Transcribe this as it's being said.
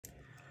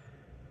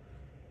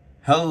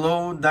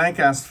Hello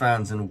diecast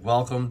fans, and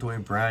welcome to a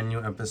brand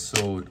new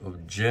episode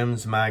of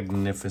Jim's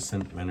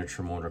Magnificent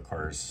Miniature Motor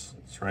Cars.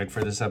 That's right,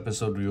 for this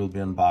episode we will be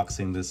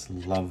unboxing this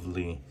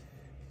lovely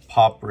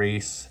Pop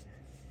Race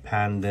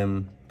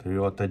Pandem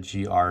Toyota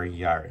GR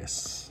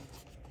Yaris.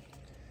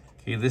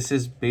 Okay, this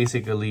is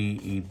basically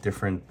a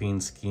different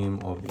paint scheme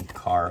of a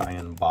car I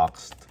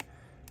unboxed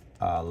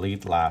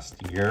late last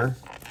year.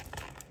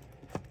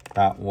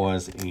 That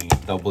was a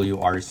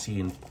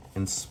WRC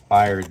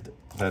inspired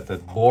that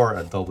bore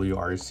a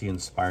WRC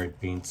inspired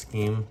paint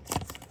scheme.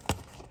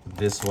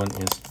 This one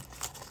is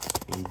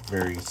a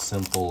very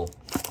simple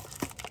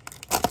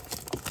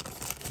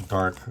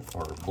dark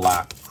or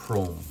black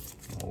chrome.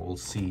 We'll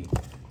see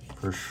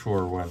for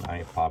sure when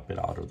I pop it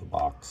out of the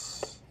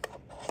box.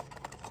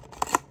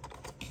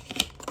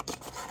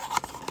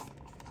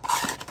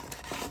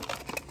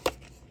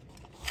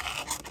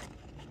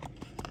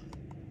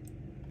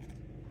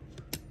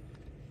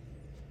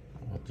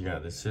 Yeah,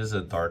 this is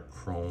a dark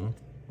chrome.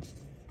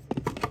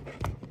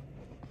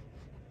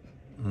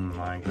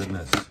 My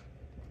goodness.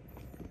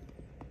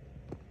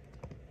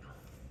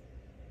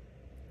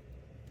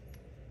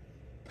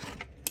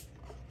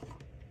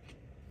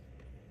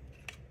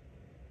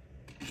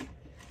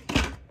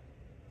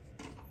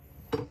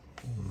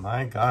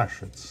 My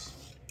gosh, it's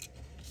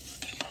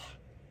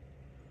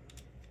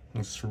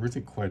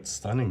really quite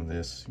stunning,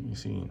 this, you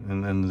see.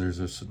 And then there's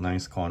this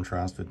nice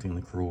contrast between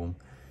the chrome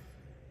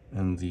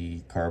and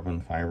the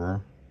carbon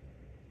fiber.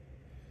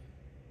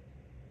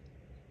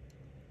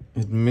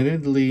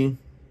 Admittedly,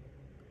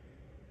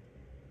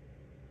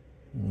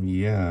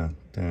 yeah,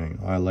 dang,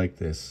 I like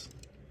this.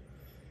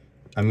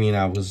 I mean,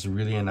 I was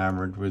really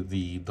enamored with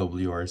the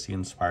WRC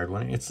inspired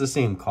one. It's the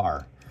same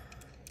car.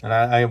 And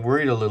I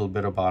worried a little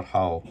bit about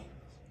how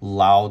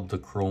loud the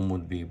chrome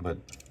would be, but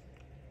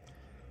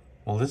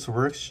well, this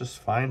works just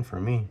fine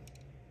for me.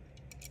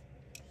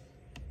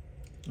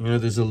 You know,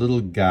 there's a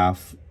little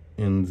gaff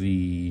in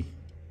the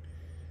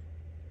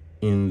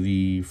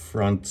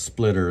front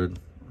splitter,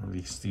 or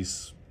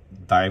these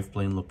dive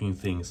plane looking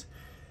things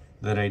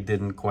that I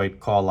didn't quite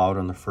call out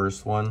on the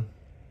first one.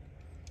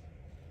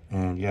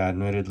 And yeah,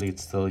 admittedly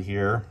it's still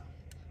here.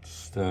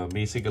 Just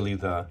basically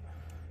the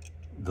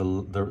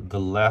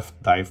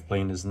left dive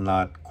plane is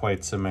not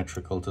quite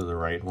symmetrical to the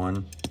right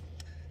one.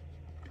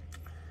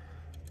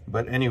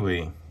 But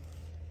anyway,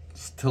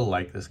 still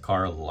like this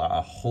car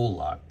a whole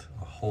lot.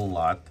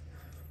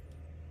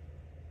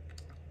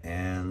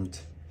 And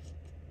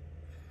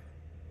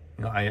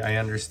you know, I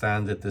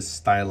understand that this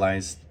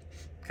stylized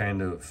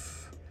kind of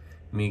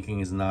making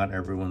is not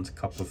everyone's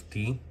cup of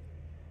tea,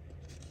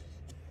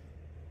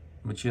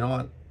 but you know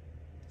what,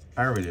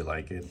 I really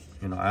like it.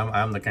 You know,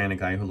 I'm the kind of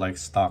guy who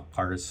likes stock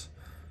cars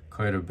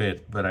quite a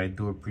bit, but I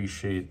do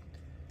appreciate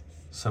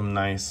some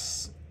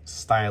nice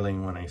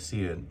styling when I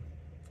see it.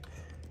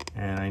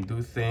 And I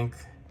do think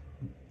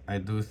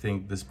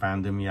this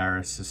Pandem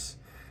Yaris is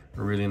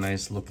a really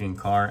nice looking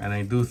car, and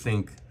I do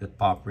think that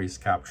Pop Race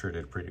captured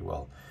it pretty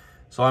well.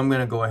 So I'm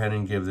gonna go ahead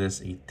and give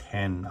this a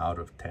 10 out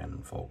of 10,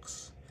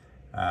 folks.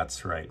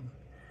 That's right.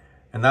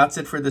 And that's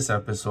it for this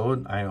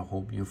episode. I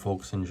hope you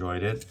folks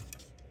enjoyed it.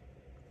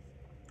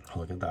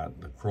 Look at that.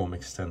 The chrome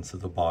extends to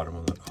the bottom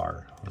of the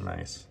car. How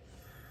nice.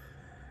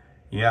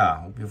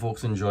 Yeah, hope you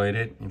folks enjoyed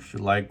it. If you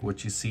like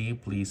what you see,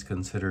 please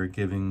consider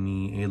giving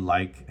me a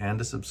like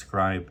and a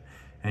subscribe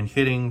and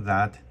hitting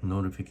that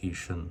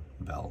notification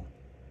bell.